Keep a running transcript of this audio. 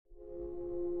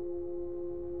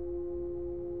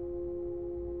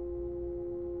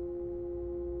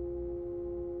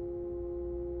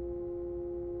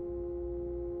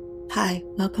Hi,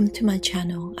 welcome to my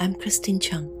channel. I'm Christine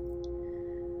Chung.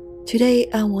 Today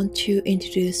I want to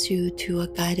introduce you to a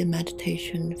guided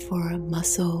meditation for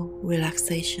muscle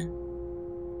relaxation.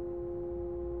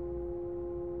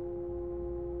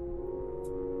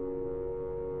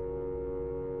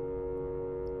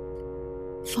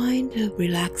 Find a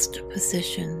relaxed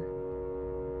position,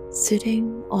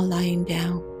 sitting or lying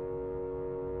down.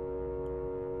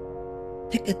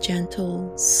 Take a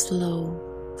gentle,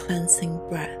 slow, cleansing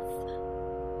breath.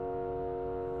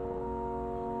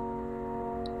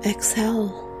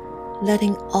 Exhale,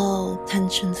 letting all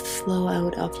tensions flow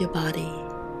out of your body.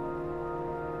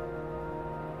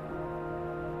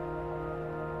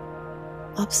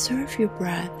 Observe your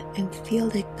breath and feel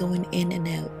it going in and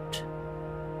out.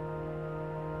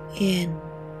 In,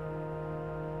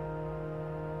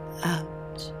 out.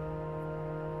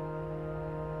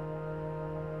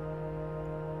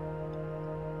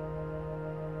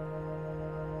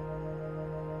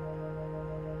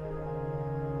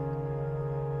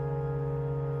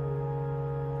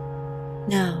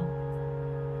 Now,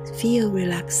 feel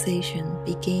relaxation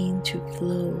begin to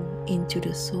flow into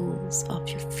the soles of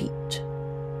your feet.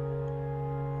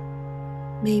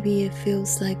 Maybe it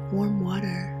feels like warm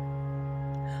water,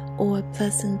 or a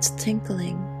pleasant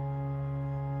tinkling,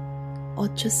 or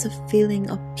just a feeling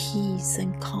of peace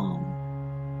and calm.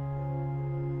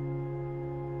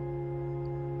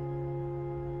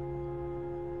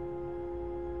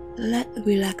 Let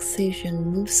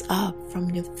relaxation move up from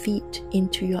your feet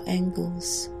into your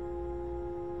ankles.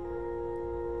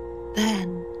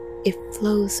 Then it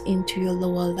flows into your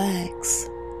lower legs,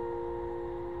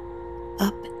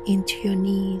 up into your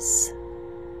knees,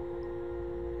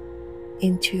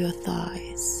 into your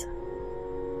thighs.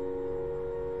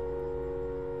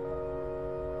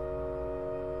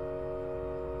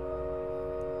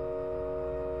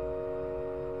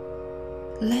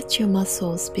 Let your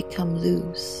muscles become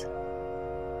loose.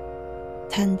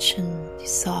 Tension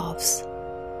dissolves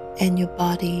and your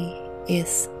body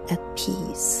is at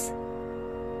peace.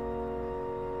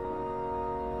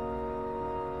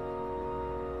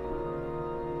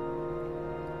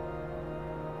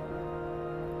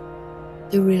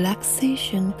 The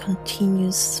relaxation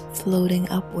continues floating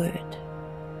upward.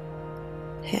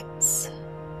 Hips,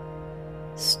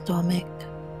 stomach,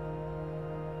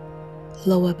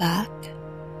 lower back,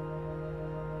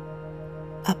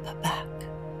 upper back.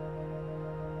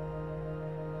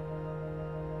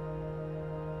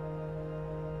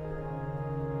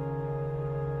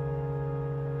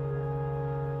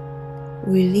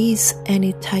 Release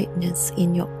any tightness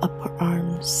in your upper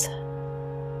arms,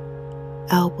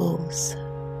 elbows,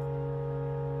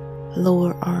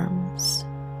 lower arms,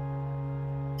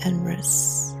 and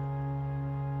wrists.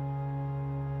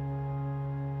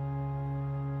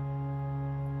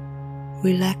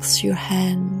 Relax your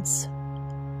hands,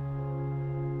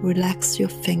 relax your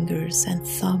fingers and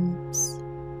thumbs.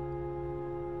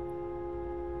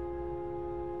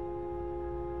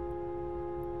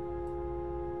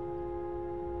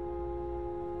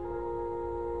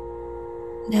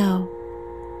 Now,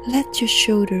 let your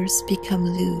shoulders become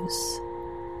loose.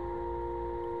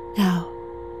 Now,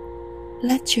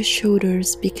 let your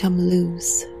shoulders become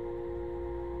loose.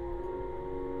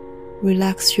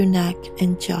 Relax your neck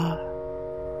and jaw.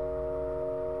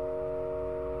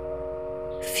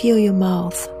 Feel your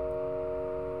mouth,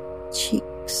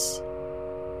 cheeks,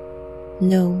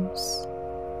 nose,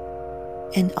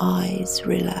 and eyes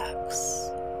relax.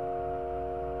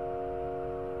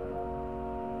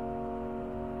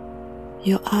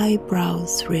 Your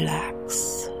eyebrows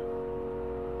relax.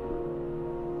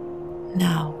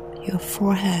 Now your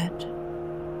forehead.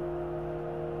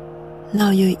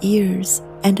 Now your ears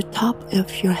and the top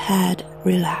of your head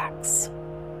relax.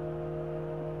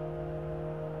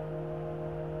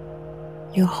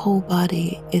 Your whole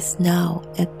body is now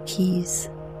at peace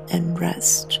and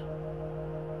rest.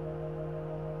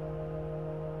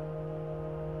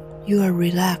 You are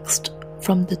relaxed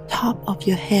from the top of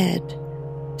your head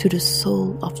to the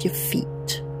sole of your feet.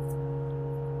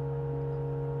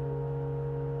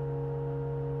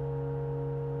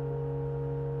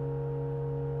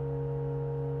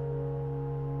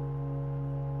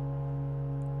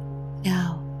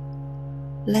 Now,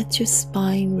 let your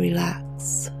spine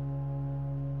relax.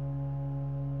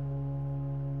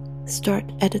 Start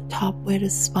at the top where the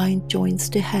spine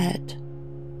joins the head.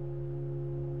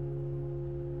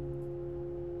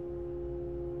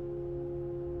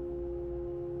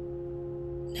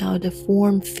 Now the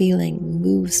warm feeling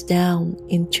moves down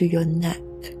into your neck,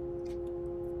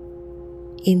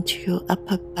 into your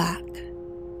upper back,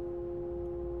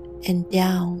 and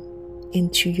down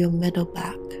into your middle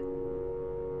back.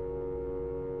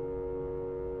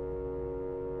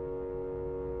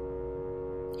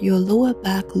 Your lower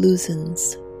back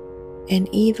loosens, and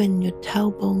even your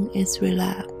tailbone is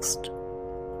relaxed.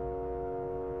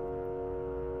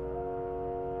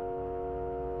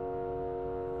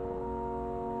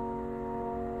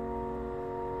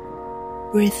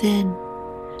 Breathe in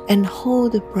and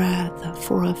hold the breath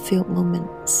for a few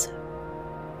moments.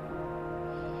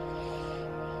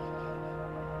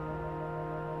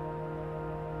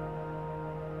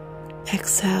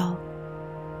 Exhale.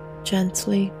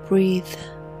 Gently breathe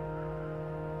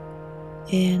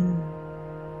in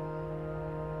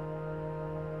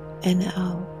and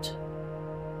out.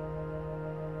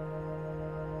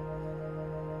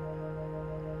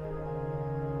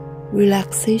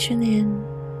 Relaxation in,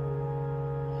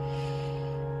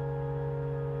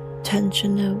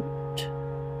 tension out.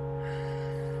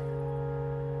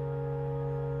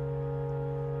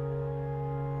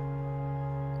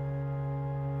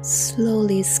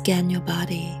 Slowly scan your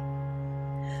body,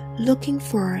 looking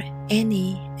for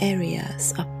any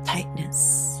areas of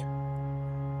tightness.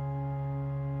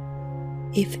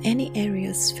 If any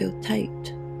areas feel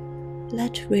tight,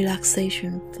 let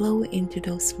relaxation flow into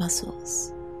those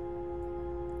muscles.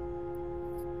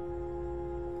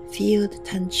 Feel the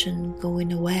tension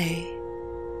going away,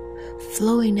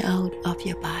 flowing out of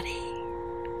your body.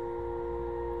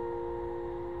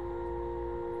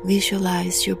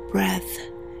 Visualize your breath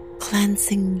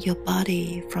cleansing your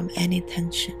body from any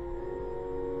tension.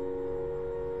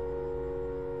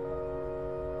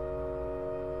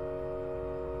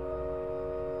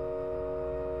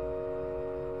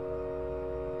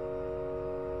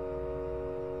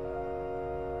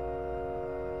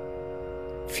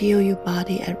 Feel your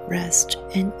body at rest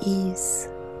and ease.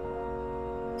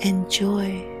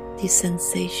 Enjoy the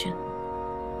sensation.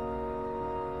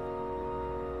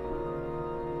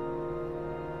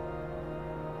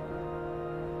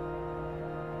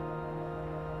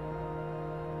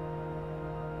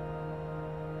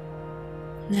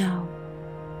 Now,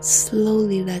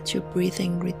 slowly let your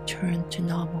breathing return to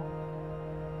normal.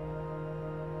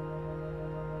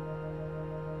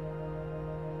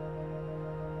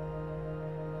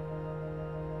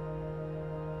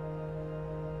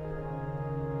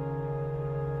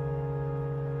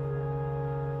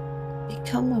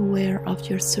 Become aware of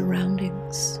your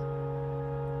surroundings.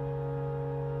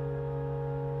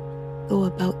 Go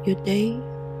about your day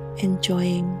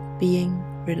enjoying being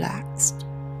relaxed.